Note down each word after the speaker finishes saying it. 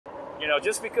You know,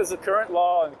 just because the current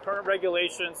law and current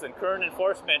regulations and current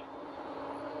enforcement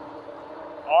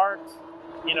aren't,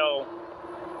 you know,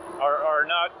 are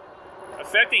not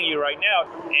affecting you right now,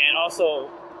 and also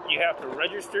you have to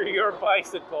register your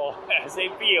bicycle as a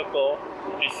vehicle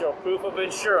and show proof of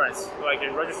insurance, like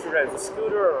it's registered as a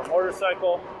scooter or a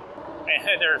motorcycle,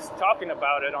 and they're talking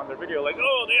about it on the video like,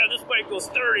 oh yeah, this bike goes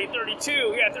 30,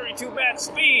 32, yeah, 32 max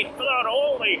speed,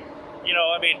 throttle only, you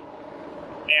know, I mean,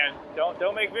 and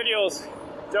don't make videos,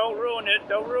 don't ruin it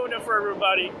for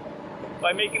everybody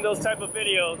by making those type of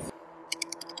videos.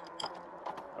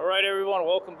 All right, everyone,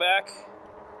 welcome back.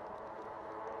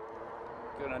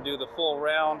 Gonna do the full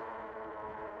round.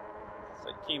 So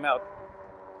I came out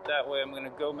that way. I'm gonna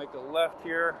go make a left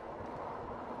here.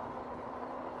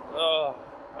 Oh,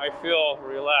 I feel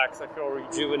relaxed. I feel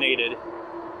rejuvenated.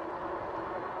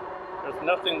 There's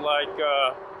nothing like,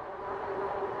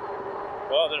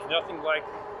 well, there's nothing like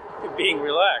being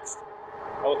relaxed.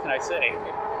 What can I say?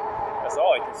 That's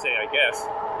all I can say, I guess.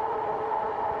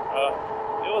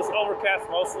 It was overcast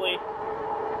mostly.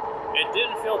 It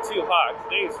didn't feel too hot.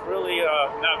 Today's really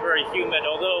not very humid,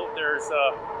 although there's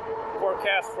a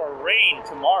forecast for rain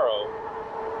tomorrow.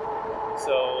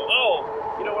 So, oh,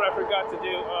 you know what I forgot to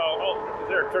do? Oh, is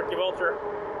there a turkey vulture?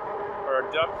 Or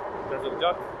a duck? There's a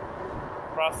duck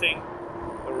crossing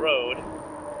the road.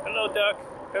 Hello, duck.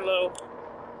 Hello.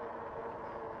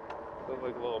 Looks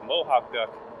like a little mohawk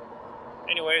duck.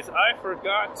 Anyways, I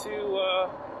forgot to,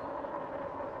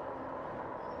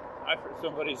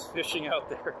 somebody's fishing out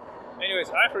there. Anyways,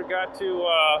 I forgot to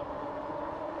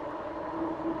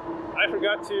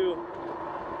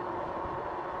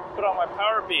put on my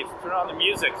power beats, turn on the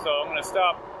music, so I'm gonna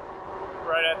stop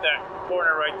right at that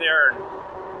corner right there and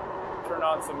turn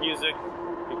on some music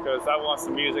because I want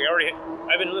some music.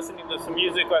 I've been listening to some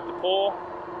music at the pool,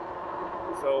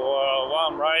 so while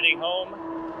I'm riding home,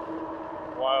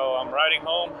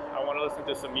 I want to listen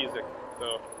to some music.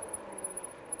 So.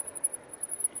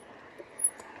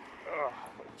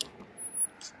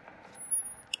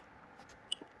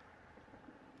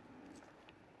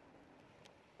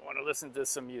 I want to listen to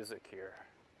some music here.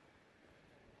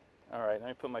 All right, let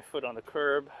me put my foot on the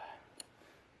curb.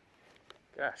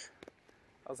 Gosh,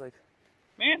 I was like,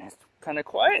 man, it's kind of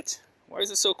quiet. Why is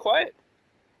it so quiet?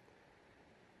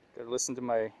 Gotta listen to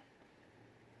my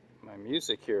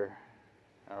music here.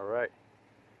 All right,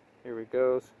 here we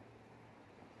go.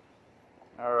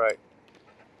 All right.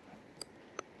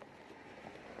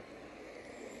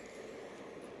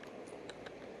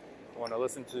 I want to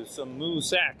listen to some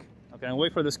Musak. Okay, I'm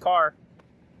wait for this car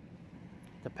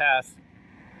to pass.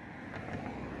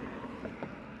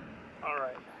 All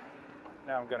right,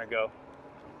 now I'm gonna go.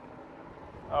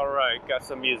 All right, got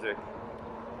some music.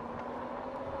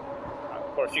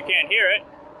 Of course, you can't hear it,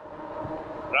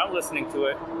 but I'm listening to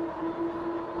it.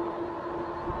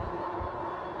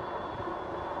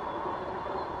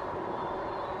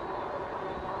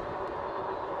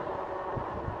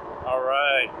 All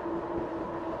right.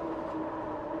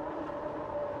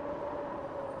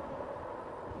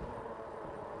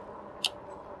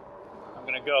 I'm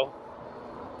gonna go.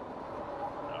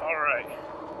 All right.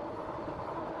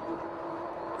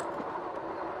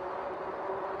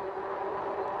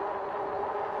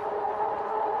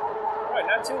 All right,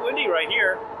 not too windy right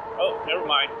here. Oh, never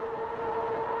mind.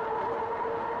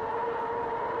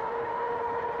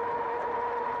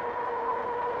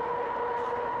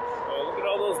 Oh, look at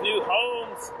all those new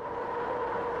homes.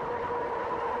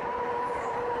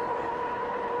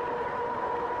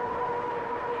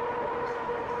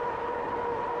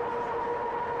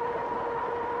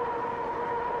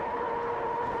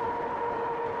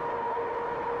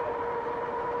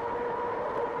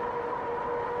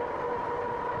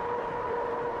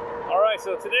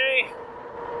 So today,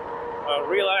 a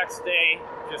relaxed day,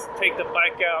 just take the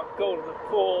bike out, go to the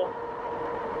pool.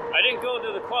 I didn't go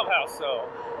to the clubhouse though,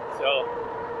 so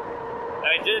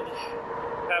I did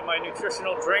have my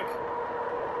nutritional drink.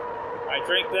 I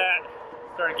drank that,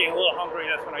 started getting a little hungry,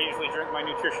 that's when I usually drink my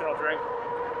nutritional drink.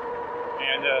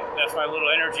 And that's my little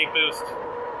energy boost.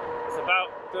 It's about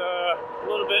a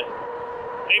little bit,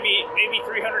 maybe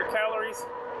 300 calories.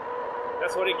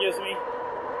 That's what it gives me.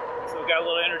 So got a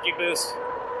little energy boost.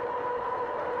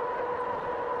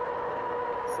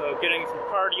 So getting some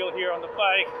cardio here on the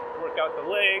bike, work out the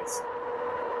legs,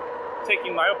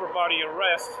 taking my upper body a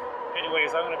rest.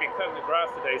 Anyways, I'm going to be cutting the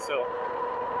grass today, so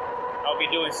I'll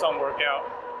be doing some workout.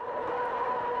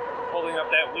 Holding up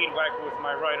that weed whacker with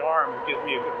my right arm gives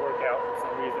me a good workout for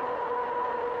some reason.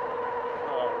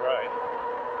 Alright.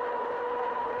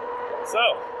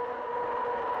 So,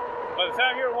 by the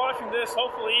time you're watching this,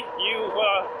 hopefully you've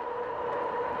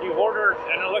you've ordered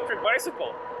an electric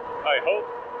bicycle, I hope.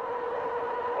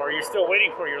 Or you're still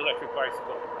waiting for your electric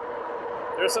bicycle.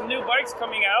 There's some new bikes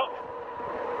coming out.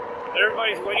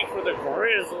 Everybody's waiting for the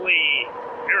Grizzly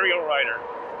aerial rider.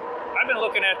 I've been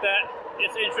looking at that.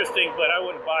 It's interesting, but I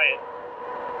wouldn't buy it.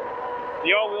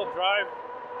 The all-wheel drive,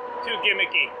 too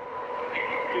gimmicky.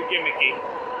 Too gimmicky.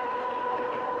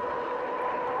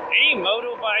 Any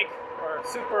moto bike or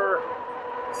super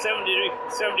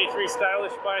 73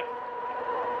 stylish bike,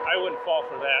 I wouldn't fall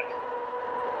for that.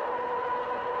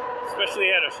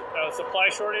 Especially at a supply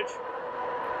shortage.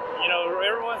 You know,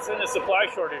 everyone's in a supply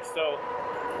shortage, so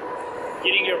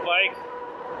getting your bike,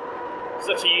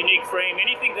 such a unique frame,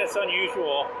 anything that's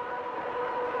unusual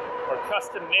or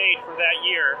custom made for that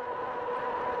year,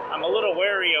 I'm a little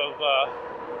wary of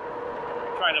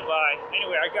trying to buy.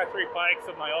 Anyway, I got 3 bikes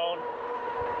of my own.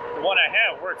 The one I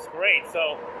have works great,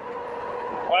 so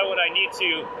why would I need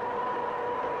to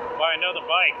buy another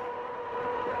bike?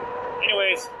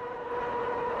 Anyways,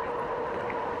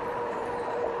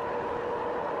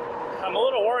 I'm a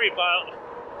little worried about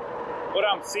what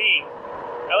I'm seeing,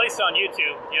 at least on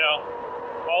YouTube, you know,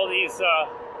 all these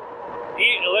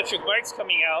electric bikes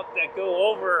coming out that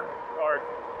go over or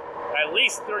at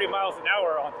least 30 miles an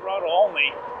hour on throttle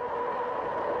only.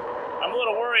 I'm a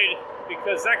little worried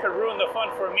because that could ruin the fun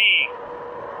for me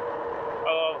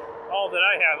of all that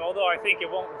I have, although I think it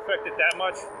won't affect it that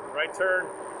much. Right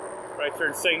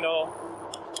turn signal.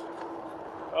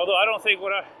 Although I don't think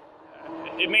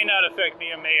it may not affect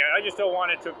me, I just don't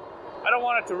want it to, I don't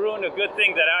want it to ruin the good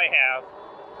thing that I have.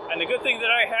 And the good thing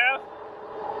that I have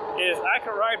is I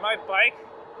can ride my bike,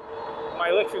 my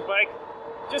electric bike,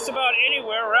 just about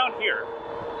anywhere around here.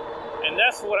 And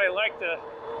that's what I like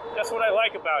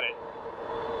about it.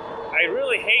 I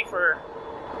really hate for,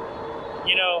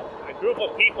 you know, a group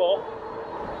of people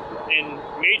in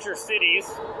major cities,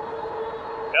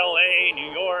 LA,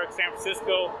 New York, San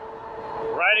Francisco,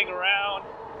 riding around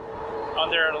on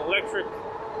their electric,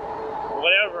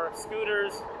 whatever,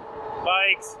 scooters,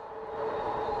 bikes,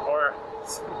 or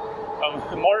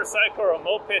a motorcycle or a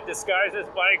moped disguised as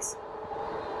bikes,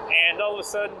 and all of a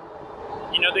sudden,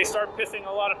 you know, they start pissing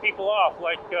a lot of people off,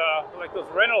 like those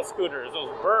rental scooters,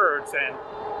 those Birds, and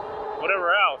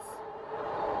whatever else.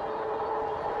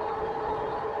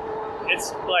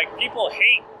 It's like people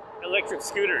hate electric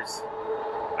scooters.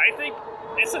 I think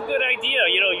it's a good idea.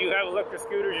 You know, you have electric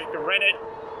scooters, you can rent it,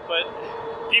 but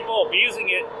people abusing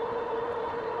it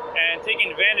and taking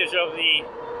advantage of the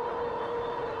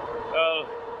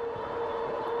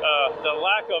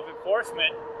lack of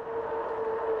enforcement,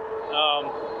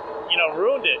 you know,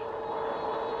 ruined it.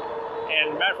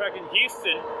 And matter of fact, in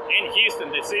Houston,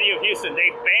 the city of Houston, they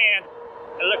banned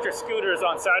electric scooters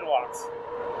on sidewalks.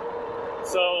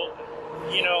 So,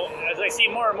 you know, as I see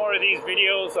more and more of these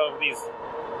videos of these,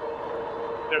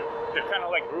 they're kind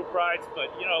of like group rides, but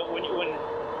you know, when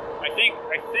I think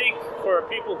for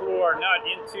people who are not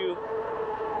into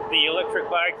the electric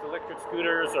bikes, electric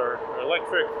scooters, or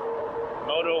electric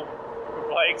moto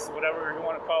bikes, whatever you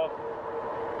want to call it,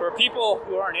 for people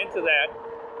who aren't into that,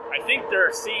 I think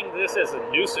they're seeing this as a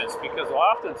nuisance, because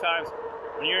oftentimes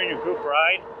when you're in your group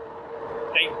ride,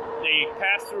 they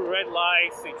pass through red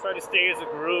lights, they try to stay as a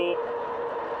group,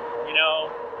 you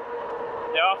know,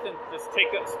 they often just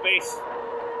take up space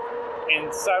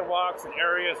in sidewalks and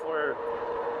areas where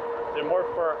they're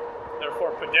for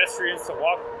pedestrians to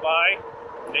walk by.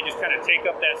 They just kind of take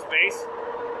up that space,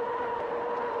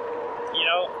 you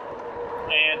know,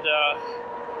 and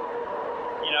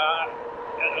you know,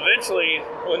 eventually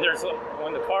when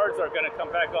the cars are going to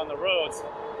come back on the roads,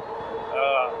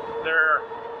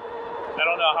 I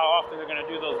don't know how often they're going to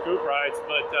do those group rides,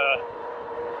 but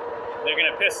they're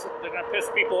going to piss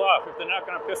people off. If they're not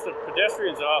going to piss the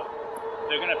pedestrians off,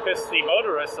 they're going to piss the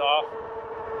motorists off,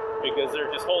 because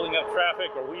they're just holding up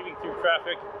traffic or weaving through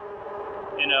traffic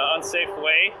in an unsafe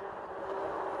way.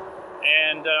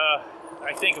 And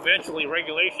I think eventually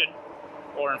regulation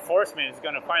or enforcement is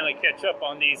going to finally catch up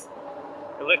on these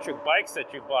electric bikes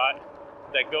that you bought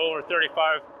that go over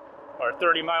 35 or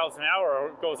 30 miles an hour,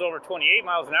 or goes over 28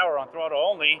 miles an hour on throttle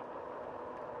only.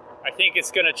 I think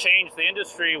it's going to change the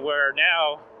industry, where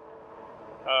now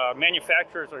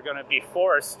manufacturers are going to be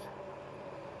forced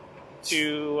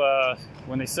to,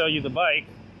 when they sell you the bike,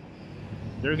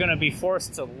 they're going to be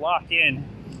forced to lock in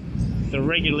the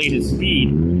regulated speed,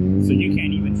 so you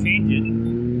can't even change it.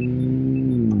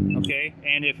 Okay,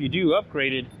 and if you do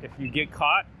upgrade it, if you get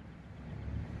caught,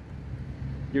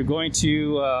 you're going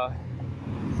to,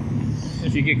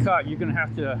 if you get caught, you're going to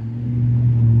have to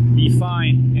be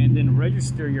fined and then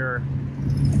register your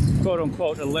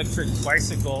quote-unquote electric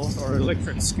bicycle or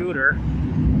electric scooter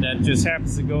that just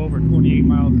happens to go over 28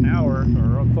 miles an hour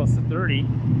or close to 30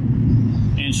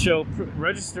 and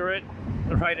register it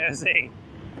right as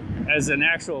an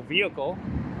actual vehicle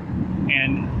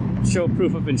and show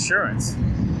proof of insurance.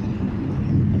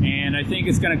 And I think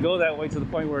it's going to go that way to the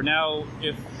point where now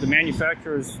if the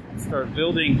manufacturers start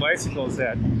building bicycles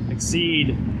that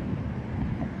exceed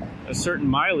a certain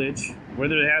mileage,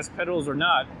 whether it has pedals or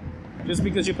not, just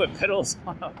because you put pedals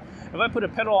on if I put a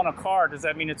pedal on a car, does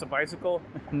that mean it's a bicycle?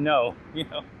 No, you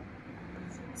know.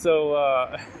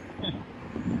 So,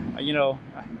 you know,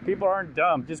 people aren't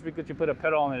dumb. Just because you put a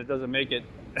pedal on it, it doesn't make it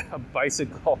a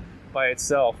bicycle by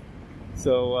itself.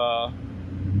 So,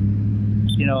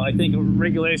 you know, I think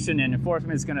regulation and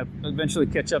enforcement is going to eventually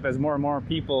catch up as more and more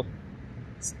people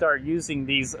start using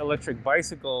these electric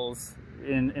bicycles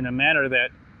in a manner that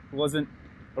wasn't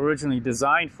originally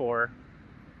designed for.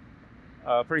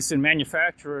 Pretty soon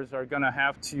manufacturers are going to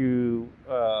have to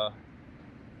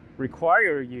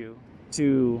require you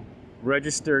to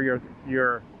register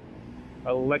your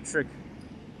electric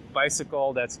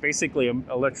bicycle that's basically an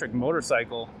electric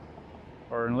motorcycle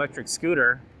or an electric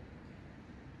scooter,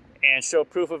 and show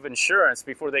proof of insurance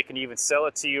before they can even sell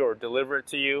it to you or deliver it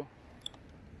to you.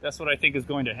 That's what I think is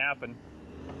going to happen.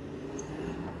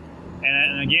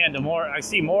 And again, the more I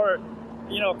see more,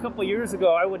 you know, a couple of years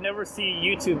ago, I would never see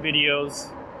YouTube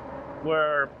videos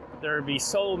where there'd be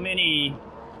so many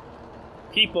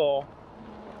people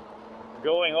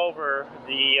going over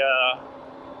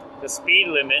the speed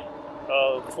limit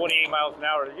of 28 miles an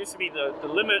hour. It used to be the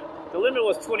limit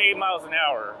was 28 miles an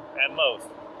hour at most,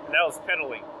 and that was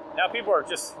pedaling. Now people are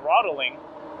just throttling,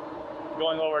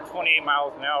 going over 28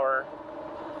 miles an hour,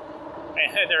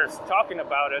 and they're talking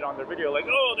about it on their video like,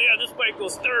 oh yeah, this bike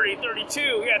goes 30,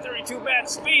 32, yeah, 32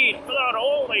 max speed,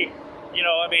 throttle only. You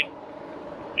know, I mean,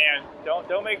 and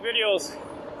don't make videos,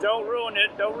 don't ruin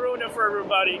it for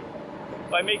everybody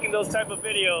by making those type of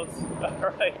videos,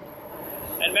 all right?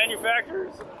 And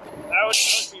manufacturers, I would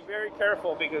be very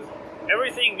careful, because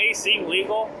everything may seem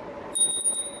legal.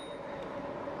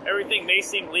 Everything may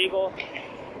seem legal.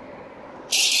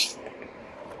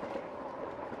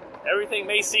 Everything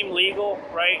may seem legal,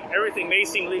 right? Everything may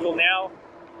seem legal now,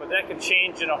 but that could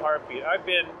change in a heartbeat. I've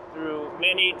been through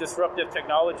many disruptive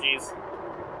technologies,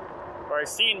 or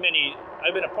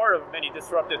I've been a part of many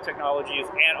disruptive technologies,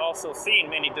 and also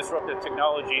seen many disruptive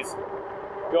technologies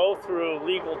go through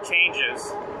legal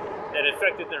changes that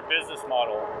affected their business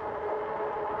model.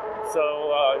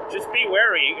 So just be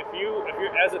wary. If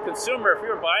you're as a consumer, if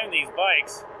you're buying these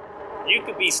bikes, you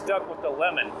could be stuck with the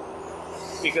lemon.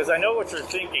 Because I know what you're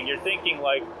thinking. You're thinking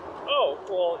like, oh,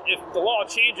 well, if the law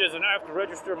changes and I have to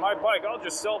register my bike, I'll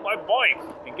just sell my bike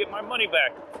and get my money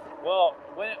back. Well,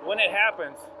 when it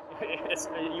happens,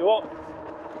 you won't,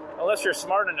 unless you're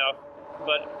smart enough,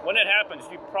 but when it happens,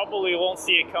 you probably won't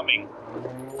see it coming.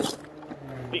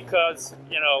 Because,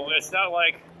 you know, it's not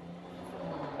like,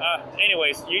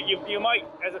 anyways, you might,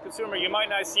 as a consumer, you might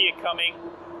not see it coming,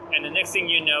 and the next thing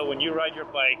you know, when you ride your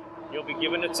bike, you'll be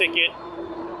given a ticket,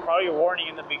 probably a warning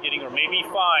in the beginning, or maybe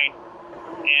fine,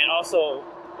 and also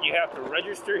you have to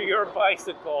register your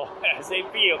bicycle as a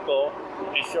vehicle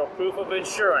and show proof of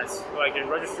insurance, like you're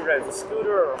registered as a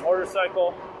scooter or a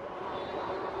motorcycle.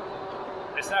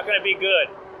 It's not going to be good.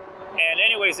 And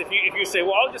anyways, if you say,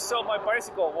 well, I'll just sell my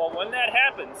bicycle, well, when that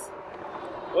happens,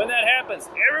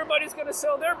 everybody's going to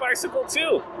sell their bicycle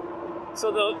too.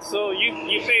 So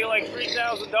you pay like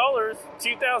 $3,000,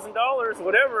 $2,000,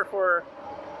 whatever for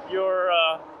your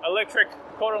electric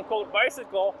quote-unquote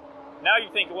bicycle. Now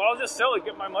you think, well, I'll just sell it,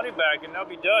 get my money back, and I'll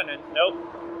be done. And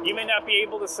nope, you may not be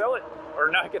able to sell it or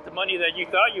not get the money that you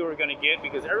thought you were going to get,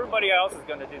 because everybody else is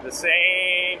going to do the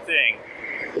same thing.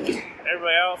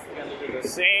 Everybody else is going to do the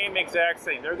same exact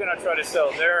thing. They're going to try to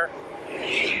sell their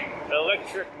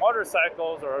electric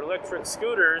motorcycles or electric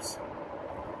scooters.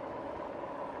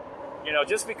 You know,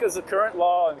 just because the current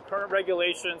law and the current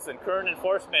regulations and current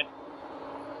enforcement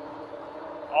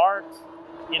aren't,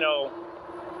 you know,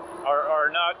 are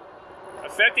not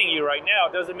affecting you right now,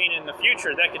 doesn't mean in the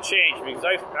future that could change, because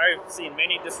I've seen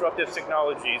many disruptive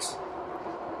technologies,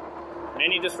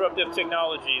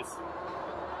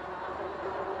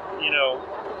 you know,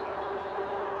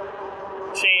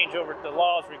 change over the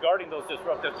laws regarding those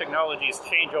disruptive technologies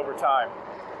change over time,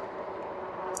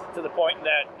 to the point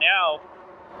that now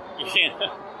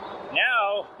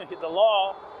the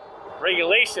law,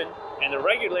 regulation, and the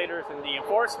regulators and the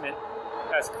enforcement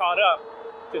has caught up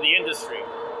to the industry.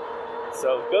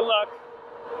 So good luck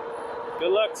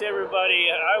to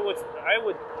everybody. I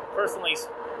would personally,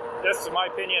 that's my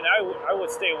opinion, I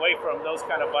would stay away from those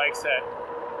kind of bikes that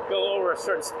go over a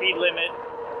certain speed limit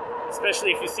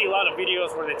especially if you see a lot of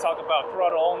videos where they talk about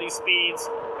throttle only speeds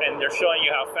and they're showing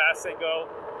you how fast they go.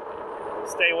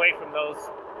 Stay away from those.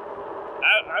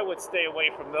 I would stay away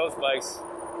from those bikes,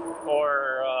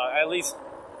 or at least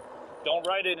don't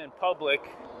ride it in public.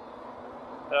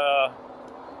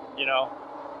 You know,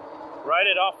 ride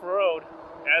it off-road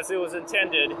as it was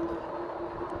intended,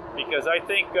 because I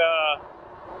think as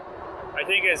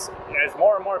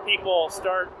more and more people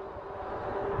start,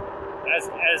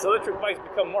 as electric bikes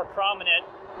become more prominent,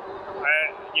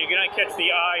 you're going to catch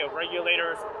the eye of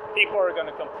regulators. People are going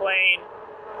to complain.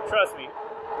 Trust me.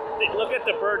 Look at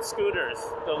the bird scooters,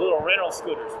 the little rental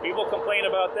scooters. People complain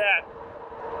about that,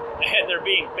 and they're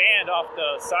being banned off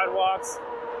the sidewalks.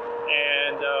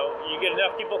 And you get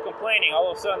enough people complaining,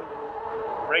 all of a sudden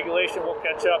regulation will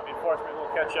catch up, enforcement will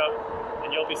catch up,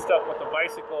 and you'll be stuck with a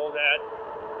bicycle that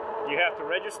you have to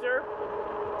register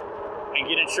and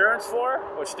get insurance for,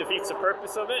 which defeats the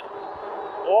purpose of it,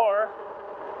 or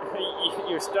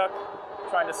you're stuck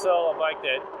trying to sell a bike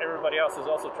that everybody else is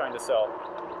also trying to sell.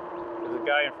 There's a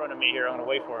guy in front of me here. I'm going to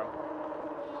wait for him.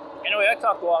 Anyway, I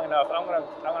talked long enough. I'm gonna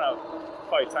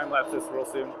probably time lapse this real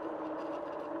soon.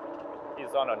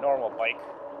 He's on a normal bike.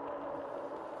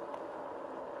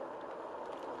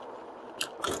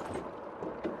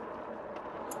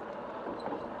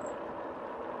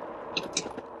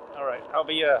 All right, I'll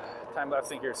be time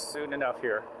lapsing here soon enough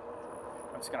here.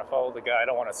 I'm just gonna follow the guy. I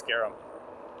don't want to scare him.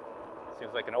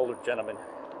 Seems like an older gentleman.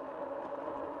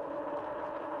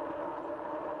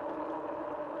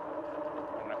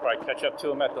 I'm gonna probably catch up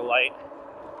to him at the light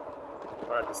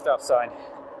or at the stop sign.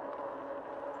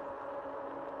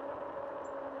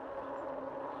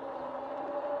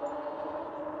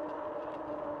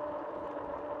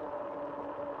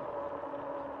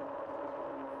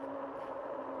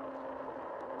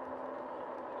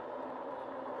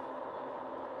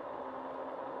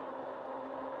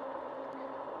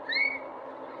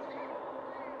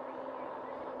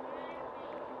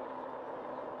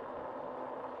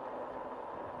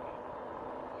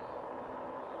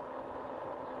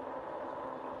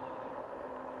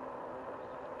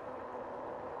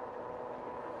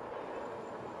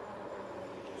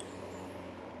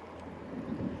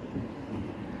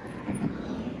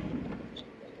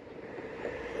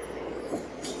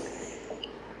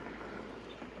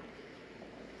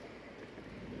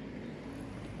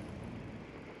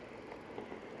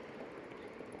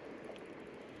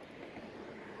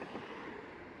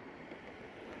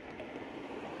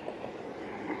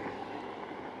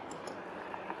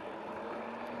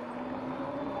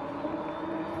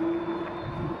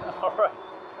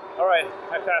 All right,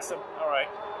 I passed him. All right,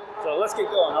 so let's get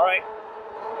going. All right,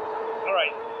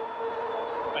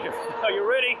 are you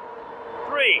ready?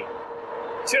 3,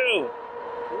 2,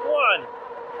 1,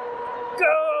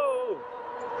 go!